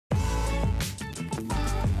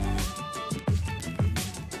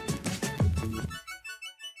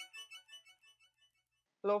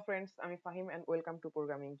Hello friends, আমি Fahim and welcome to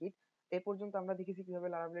programming kit. এ পর্যন্ত আমরা দেখেছি কিভাবে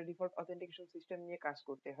লারাভেলের ডিফল্ট অথেন্টিকেশন সিস্টেম নিয়ে কাজ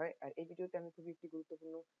করতে হয়। আর এই ভিডিওতে আমি খুবই একটি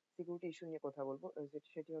গুরুত্বপূর্ণ সিকিউরিটি ইস্যু নিয়ে কথা বলবো,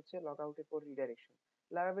 সেটি হচ্ছে লগ আউটের পর রিডাইরেকশন।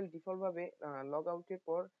 লারাভেল ডিফল্ট ভাবে লগ আউটের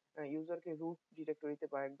পর ইউজারকে রুট ডিরেক্টরিতে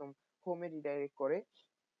বা একদম হোমে রিডাইরেক্ট করে।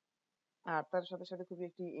 আর তার সাথে সাথে খুবই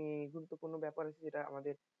একটি গুরুত্বপূর্ণ ব্যাপার আছে যেটা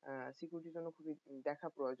আমাদের সিকিউরিটির জন্য খুবই দেখা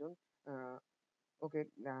প্রয়োজন। ওকে,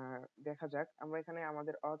 দেখা যাক। আমরা এখানে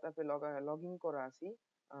আমাদের অথ অ্যাপে লগ ইন করা আছি।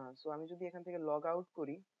 সো আমি যদি এখান থেকে লগ আউট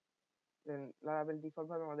করি, দেন লারাভেল ডিফল্ট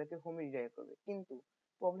ভাবে আমাদেরকে হোমে রিডাইরেক্ট করবে। কিন্তু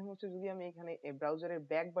প্রবলেম হচ্ছে যদি আমি এখানে ব্রাউজারের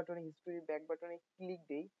ব্যাক বাটনে, হিস্টোরির ব্যাক বাটনে ক্লিক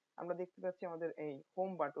দেই, আমরা দেখতে পাচ্ছি আমাদের এই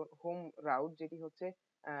হোম বাটন, হোম রাউট, যেটি হচ্ছে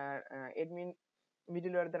এডমিন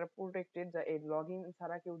মিডলওয়্যার দ্বারা প্রোটেক্টেড, যা এই লগ ইন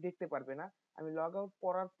ছাড়া কেউ দেখতে পারবে না। আমি লগ আউট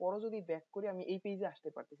করার পরও যদি ব্যাক করি, আমি এই পেজে আসতে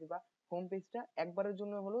পারতেছি বা হোম পেজটা একবারের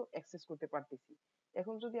জন্য হলেও অ্যাক্সেস করতে পারতেছি।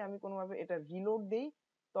 এখন যদি আমি কোনোভাবে এটা রিলোড দেই,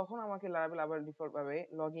 তখন আমাকে লারাভেল আবার ডিফল্ট ভাবে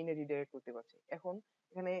লগ ইনে রিডাইরেক্ট করতে পারছে। এখন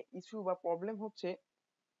এখানে ইস্যু বা প্রবলেম হচ্ছে,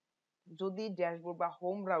 যদি ড্যাশবোর্ড বা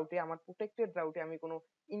হোম রাউটে, আমার প্রোটেক্টেড রাউটে আমি কোনো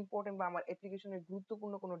ইম্পর্টেন্ট বা আমার অ্যাপ্লিকেশনের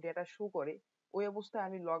গুরুত্বপূর্ণ কোনো ডেটা শো করে, ওই অবস্থায়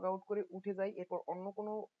আমি লগ আউট করে উঠে যাই, এরপর অন্য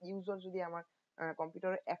কোনো ইউজার যদি আমার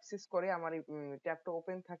কম্পিউটারে অ্যাক্সেস করে, আমার এই ট্যাবটা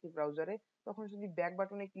ওপেন থাকে ব্রাউজারে, তখন যদি ব্যাক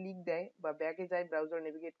বাটনে ক্লিক দেয় বা ব্যাগে যায়, ব্রাউজার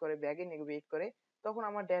নেভিগেট করে, ব্যাগে নেভিগেট করে, তখন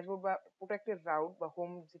আমার ড্যাশবোর্ড বা প্রোটেক্টেড রাউট বা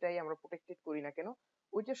হোম, যেটাই আমরা প্রোটেক্টেড করি না কেন,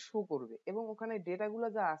 ওইটা শো করবে। এবং ওখানে ডেটাগুলো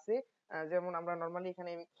যা আছে, যেমন আমরা নর্মালি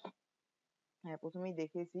এখানে হ্যাঁ প্রথমেই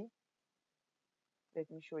দেখিয়েছি, let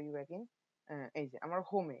me show you again. এই যে আমার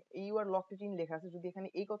হোমে ইউ আর লকড ইন লেখা আছে, যদি এখানে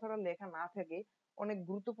এই কথাটা লেখা না থাকে, অনেক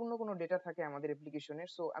গুরুত্বপূর্ণ কোনো ডেটা থাকে আমাদের অ্যাপ্লিকেশনের।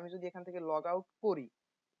 সো আমি যদি এখান থেকে লগ আউট করি,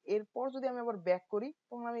 এরপর যদি আমি আবার ব্যাক করি,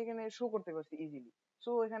 তখন আমি এখানে শো করতে পারছি ইজিলি।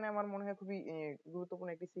 সো এখানে আমার মনে হয় খুবই গুরুত্বপূর্ণ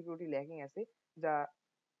একটি সিকিউরিটি ল্যাকিং আছে, যা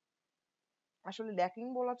আসলে ল্যাকিং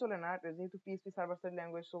বলা চলে না, যেহেতু PHP server side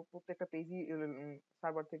language, so প্রত্যেকটা পেজই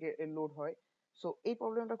সার্ভার থেকে লোড হয়। সো এই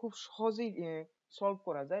প্রবলেমটা খুব সহজেই সলভ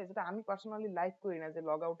করা যায়, যেটা আমি পার্সোনালি লাইক করি না, যে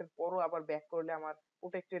লগ আউটের পরও আবার ব্যাক করলে আমার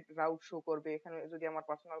প্রোটেক্টেড রাউট শো করবে। এখানে যদি আমার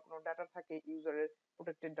পার্সোনাল কোনো ডাটা থাকে, ইউজারের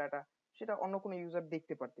প্রোটেক্টেড ডাটা, সেটা অন্য কোনো ইউজার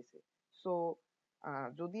দেখতে পারতেছে। সো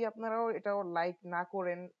যদি আপনারাও এটাও লাইক না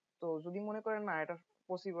করেন, তো যদি মনে করেন না এটা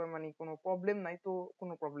পসিবল, মানে কোনো প্রবলেম নাই, তো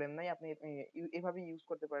কোনো প্রবলেম নাই, আপনি এভাবে ইউজ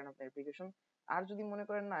করতে পারেন আপনার অ্যাপ্লিকেশন। আর যদি মনে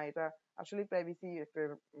করেন না এটা আসলে প্রাইভেসি একটা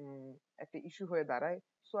একটা ইস্যু হয়ে দাঁড়ায়,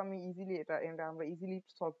 সো আমি ইজিলি এটা আমরা ইজিলি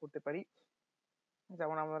সলভ করতে পারি।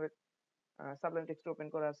 যেমন আমার সাবলাইম টেক্সট ওপেন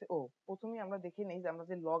করা আছে। প্রথমেই আমরা দেখে নেই যে আমরা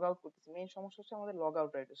যে লগ আউট করতেছি, মেইন সমস্যা হচ্ছে আমাদের log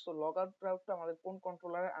out route. So log out রাউটটা আমাদের কোন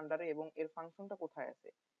কন্ট্রোলারের আন্ডারে এবং এর ফাংশনটা কোথায় আছে।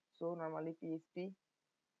 So normally PHP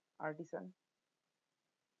artisan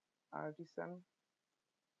artisan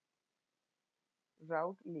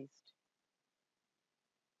route list.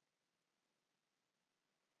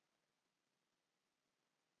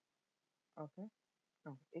 Okay,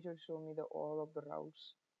 it will show me the all of the routes.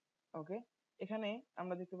 ওকে, এখানে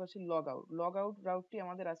আমরা দেখতে পাচ্ছি লগ আউট। লগ আউট রাউটটি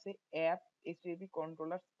আমাদের আছে অ্যাপ এইচটিটিপি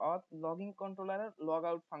কন্ট্রোলার অথ লগইন কন্ট্রোলার লগ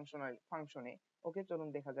আউট ফাংশনে। ওকে, চলুন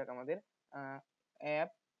দেখা যাক আমাদের অ্যাপ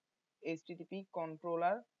এইচটিটিপি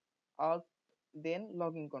কন্ট্রোলার অথ দেন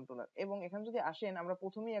লগইন কন্ট্রোলার। এবং এখানে যদি আসেন, আমরা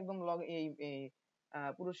প্রথমেই একদম লগ এই এই,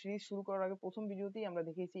 পুরো সিরিজ শুরু করার আগে প্রথম ভিডিওতেই আমরা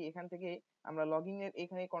দেখিয়েছি, এখান থেকে আমরা লগইন এর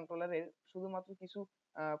এখানে কন্ট্রোলারের শুধুমাত্র কিছু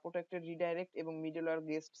প্রোটেক্টেড রিডাইরেক্ট এবং মিডলওয়্যার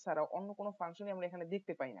গেস্ট ছাড়া অন্য কোনো ফাংশনই আমরা এখানে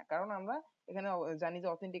দেখতে পাই না, কারণ আমরা এখানে জানি যে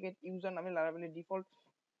অথেন্টিকেট ইউজার নামে লারাভেলের ডিফল্ট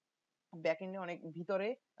ব্যাকএন্ডে অনেক ভিতরে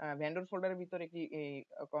ভেন্ডর ফোল্ডারের ভিতরে একটি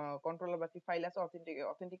কন্ট্রোলার বা একটি ফাইল আছে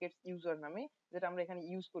অথেন্টিকেট ইউজার নামে, যেটা আমরা এখানে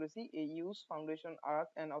ইউজ করেছি, এই use foundation arc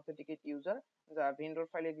and authenticate user, যা ভেন্ডর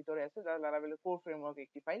ফাইলের ভিতরে আছে, যা লারাভেলের কোর ফ্রেমওয়ার্ক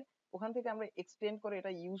একটি ফাইল। ওখান থেকে আমরা এক্সটেন্ড করে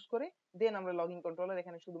এটা ইউজ করে দেন আমরা লগইন কন্ট্রোলার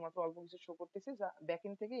এখানে শুধুমাত্র অল্প কিছু শো করতেছে, যা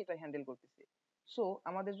ব্যাকএন্ড থেকে এটা হ্যান্ডেল করতেছে। সো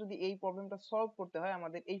আমাদের যদি এই প্রবলেমটা সলভ করতে হয়,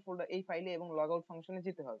 আমাদের এই ফোল্ডার, এই ফাইলে এবং লগ আউট ফাংশনে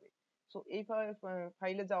যেতে হবে। সো এই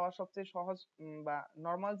ফাইলে যাওয়ার সবচেয়ে সহজ বা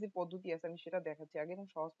নরমাল যে পদ্ধতি আছে, আমি সেটা দেখাচ্ছি আগে এবং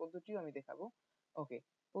সহজ পদ্ধতিও আমি দেখাবো। ওকে,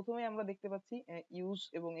 প্রথমে আমরা দেখতে পাচ্ছি ইউজ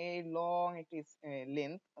এবং এই লং একটি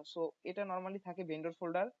লেন্থ। সো এটা নরমালি থাকে ভেন্ডর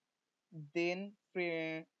ফোল্ডার, দেন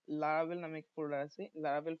লারাভেল নামে এক ফোল্ডার আছে,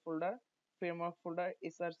 Laravel folder, framework folder,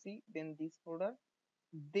 SRC, then this folder,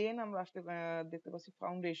 দেন আমরা আসতে দেখতে পাচ্ছি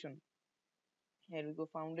foundation, here we go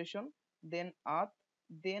foundation, দেন আর্থ,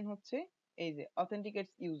 দেন হচ্ছে এই যে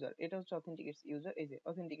অথেন্টিকেটস ইউজার, এটা হচ্ছে অথেন্টিকেটস ইউজার, এই যে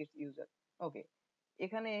অথেন্টিকেটস ইউজার। ওকে,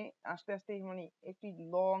 এখানে আস্তে আস্তে মানে একটি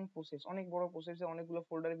লং প্রসেস, অনেক বড় প্রসেস, অনেকগুলো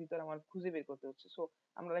ফোল্ডারের ভিতরে আমার খুঁজে বের করতে হচ্ছে। সো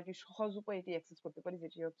আমরা একটি সহজ উপায় এটি অ্যাক্সেস করতে পারি,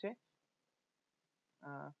 যেটি হচ্ছে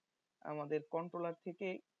আমাদের কন্ট্রোলার থেকে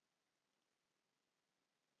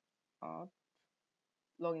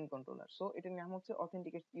লগইন কন্ট্রোলার। সো এটার নাম হচ্ছে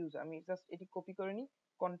অথেন্টিকেট ইউজার। আমি জাস্ট এটি কপি করে নিই,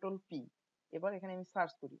 কন্ট্রোল পি, এবার এখানে আমি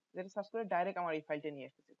সার্চ করি, যেটা সার্চ করে ডাইরেক্ট আমার এই ফাইলটা নিয়ে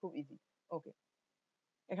আসতেছে, খুব ইজি। ওকে,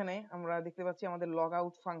 এখানে আমরা দেখতে পাচ্ছি আমাদের লগ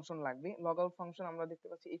আউট ফাংশন লাগবে। লগ আউট ফাংশন আমরা দেখতে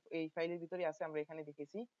পাচ্ছি এই ফাইলের ভিতরে আছে, আমরা এখানে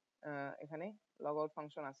দেখেছি এখানে লগ আউট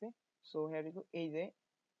ফাংশন আছে। সো হিয়ার ইউ গো, এই যে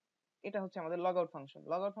এটা হচ্ছে আমাদের log out function.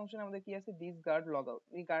 Log out ফাংশনে আমাদের কি আছে, দিস গার্ড লগ আউট,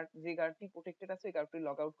 এই গার্ড, যে গার্ডটি প্রোটেক্টেড আছে এই গার্ডটি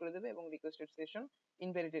লগ আউট করে দেবে এবং রিকোয়েস্টেড সেশন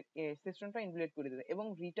ইনভ্যালিডেট, সেশনটা ইনভ্যালিড করে দেবে এবং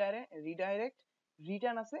রিডাইরেক্ট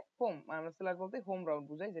রিটার্ন আছে হোম, আমরা সেলার বলতে হোম রাউট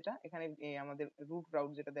বুঝাই, যেটা এখানে আমাদের রুট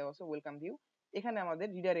রাউট যেটা দেওয়া আছে ওয়েলকাম ভিউ, এখানে আমাদের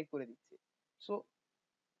রিডাইরেক্ট করে দিচ্ছে। সো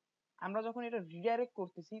আমরা যখন এটা রিডাইরেক্ট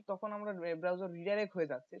করতেছি তখন আমরা ব্রাউজার রিডাইরেক্ট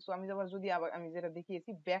হয়ে যাচ্ছে। সো আমি আবার যদি আবার আমি যেটা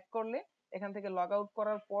দেখিয়েছি ব্যাক করলে, এখান থেকে লগ আউট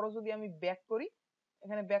করার পরও যদি আমি ব্যাক করি,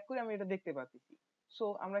 এখানে ব্যাক করে আমি এটা দেখতে পাচ্ছি। সো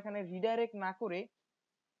আমরা এখানে রিডাইরেক্ট না করে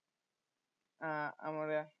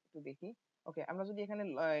আমরা একটু দেখি। ওকে, আমরা যদি এখানে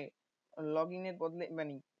লগ ইনের বদলে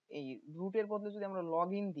মানে এই রুটের বদলে যদি আমরা লগ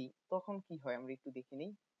ইন দিই তখন কি হয় আমরা একটু দেখে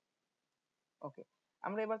নিই। ওকে,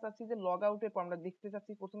 আমরা এবার চাচ্ছি যে লগ আউটের পর আমরা দেখতে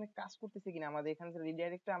চাচ্ছি প্রথমে কাজ করতেছে কিনা আমাদের এখানে যে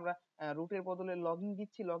রিডাইরেক্টটা আমরা রুটের বদলে লগ ইন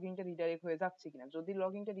দিচ্ছি, লগ ইনটা রিডাইরেক্ট হয়ে যাচ্ছে কিনা। যদি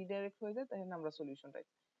লগ ইনটা রিডাইরেক্ট হয়ে যায় তাহলে আমরা সলিউশনটা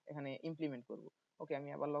এখানে ইমপ্লিমেন্ট করব। ওকে, আমি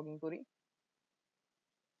আবার লগ ইন করি।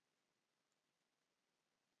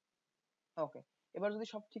 ওকে, এবার যদি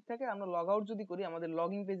সব ঠিক থাকে আমরা লগ আউট যদি করি আমাদের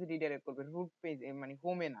লগইন পেজে রিডাইরেক্ট করবে, রুট পেজে মানে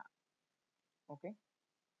হোমে না। ওকে,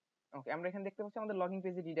 ওকে, আমরা এখানে দেখতে পাচ্ছি আমাদের লগইন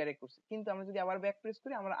পেজে রিডাইরেক্ট করছে, কিন্তু আমরা যদি আবার ব্যাক প্রেস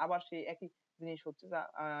করি আমরা আবার সেই একই জিনিস হচ্ছে, যা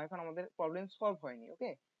এখন আমাদের প্রবলেম সলভ হয়নি।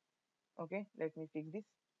 ওকে, ওকে, লেট মি ফিক্স দিস।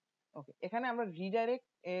 ওকে, এখানে আমরা রিডাইরেক্ট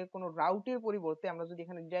কোনো রাউটের পরিবর্তে আমরা যদি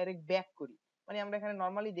এখানে রিডাইরেক্ট ব্যাক করি, মানে আমরা এখানে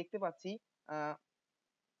নরমালি দেখতে পাচ্ছি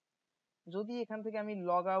যদি এখান থেকে আমি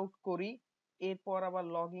লগ আউট করি এরপর আবার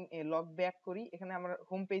লগ ব্যাক করি, এখানে আমার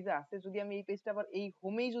হোম পেজে আছে, যদি আমি এই পেজটা আবার এই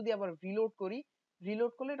হোমেই যদি আবার রিলোড করি,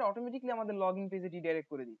 রিলোড করলে এটা অটোমেটিক্যালি আমাদের লগ ইন পেজে রিডাইরেক্ট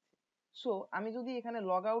করে দিচ্ছে। সো আমি যদি এখানে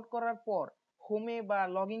লগ আউট করার পর হোমে বা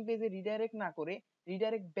লগ ইন পেজে রিডাইরেক্ট না করে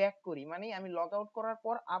রিডাইরেক্ট ব্যাক করি, মানে আমি লগ আউট করার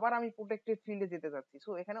পর আবার আমি প্রোটেক্টেড ফিল্ডে যেতে চাচ্ছি,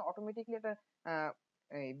 সো এখানে অটোমেটিক্যালি একটা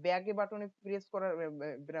ব্যাকে বাটনে প্রেস করার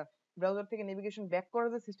ব্রাউজার থেকে নেভিগেশন ব্যাক করার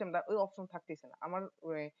যে সিস্টেমটা ওই অপশন থাকতেছে না আমার।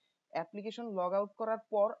 অ্যাপ্লিকেশন লগ আউট করার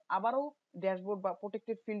পর আবারও ড্যাশবোর্ড বা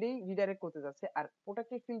প্রোটেক্টেড ফিল্ডেই রিডাইরেক্ট করতে যাচ্ছে, আর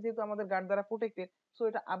প্রোটেক্টেড ফিল্ড যেহেতু আমাদের গার্ড দ্বারা প্রোটেক্টেড, সো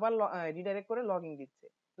এটা আবার রিডাইরেক্ট করে লগইন দিচ্ছে,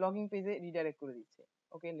 লগইন পেজে রিডাইরেক্ট করে দিচ্ছে।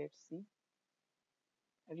 ওকে, let's see,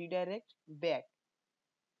 redirect back,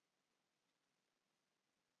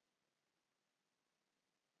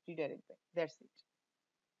 redirect back, that's it.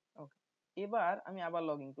 ওকে, এবার আমি আবার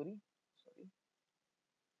লগইন করি, সরি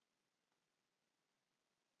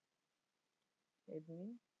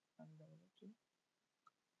এডমিন।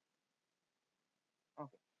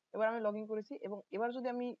 ওকে, এবার আমি লগইন করেছি এবং এবার যদি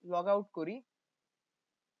আমি লগ আউট করি,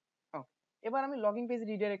 ওকে, এবার আমি লগইন পেজ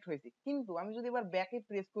রিডাইরেক্ট হয়েছি, কিন্তু আমি যদি এবার ব্যাকে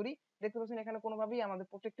প্রেস করি দেখতে পাচ্ছেন এখানে কোনোভাবেই আমাদের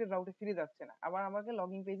প্রোটেক্টেড রাউটে ফিরে যাচ্ছে না, আবার আমাকে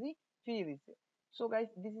লগইন পেজেই ফিরিয়ে দিচ্ছে। সো গাইস,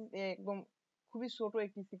 দিস ইজ একদম খুবই ছোট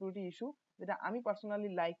একটি সিকিউরিটি ইস্যু যেটা আমি পার্সোনালি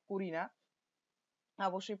লাইক করি না।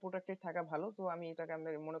 অবশ্যই প্রোটেক্টেড থাকা ভালো, তো আমি এটাকে আমি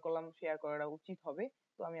মনে করলাম শেয়ার করাটা উচিত হবে,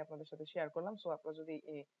 তো আমি আপনাদের সাথে শেয়ার করলাম। সো আপনারা যদি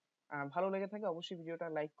ভালো লেগে থাকে অবশ্যই ভিডিওটা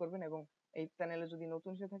লাইক করবেন এবং এই চ্যানেলে যদি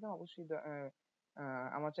নতুন এসে থাকেন অবশ্যই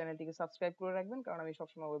আমার চ্যানেলটিকে সাবস্ক্রাইব করে রাখবেন, কারণ আমি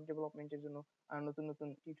সবসময় ওয়েব ডেভেলপমেন্টের জন্য নতুন নতুন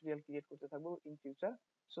টিউটোরিয়াল ক্রিয়েট করতে থাকবো in future.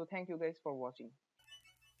 So thank you guys for watching.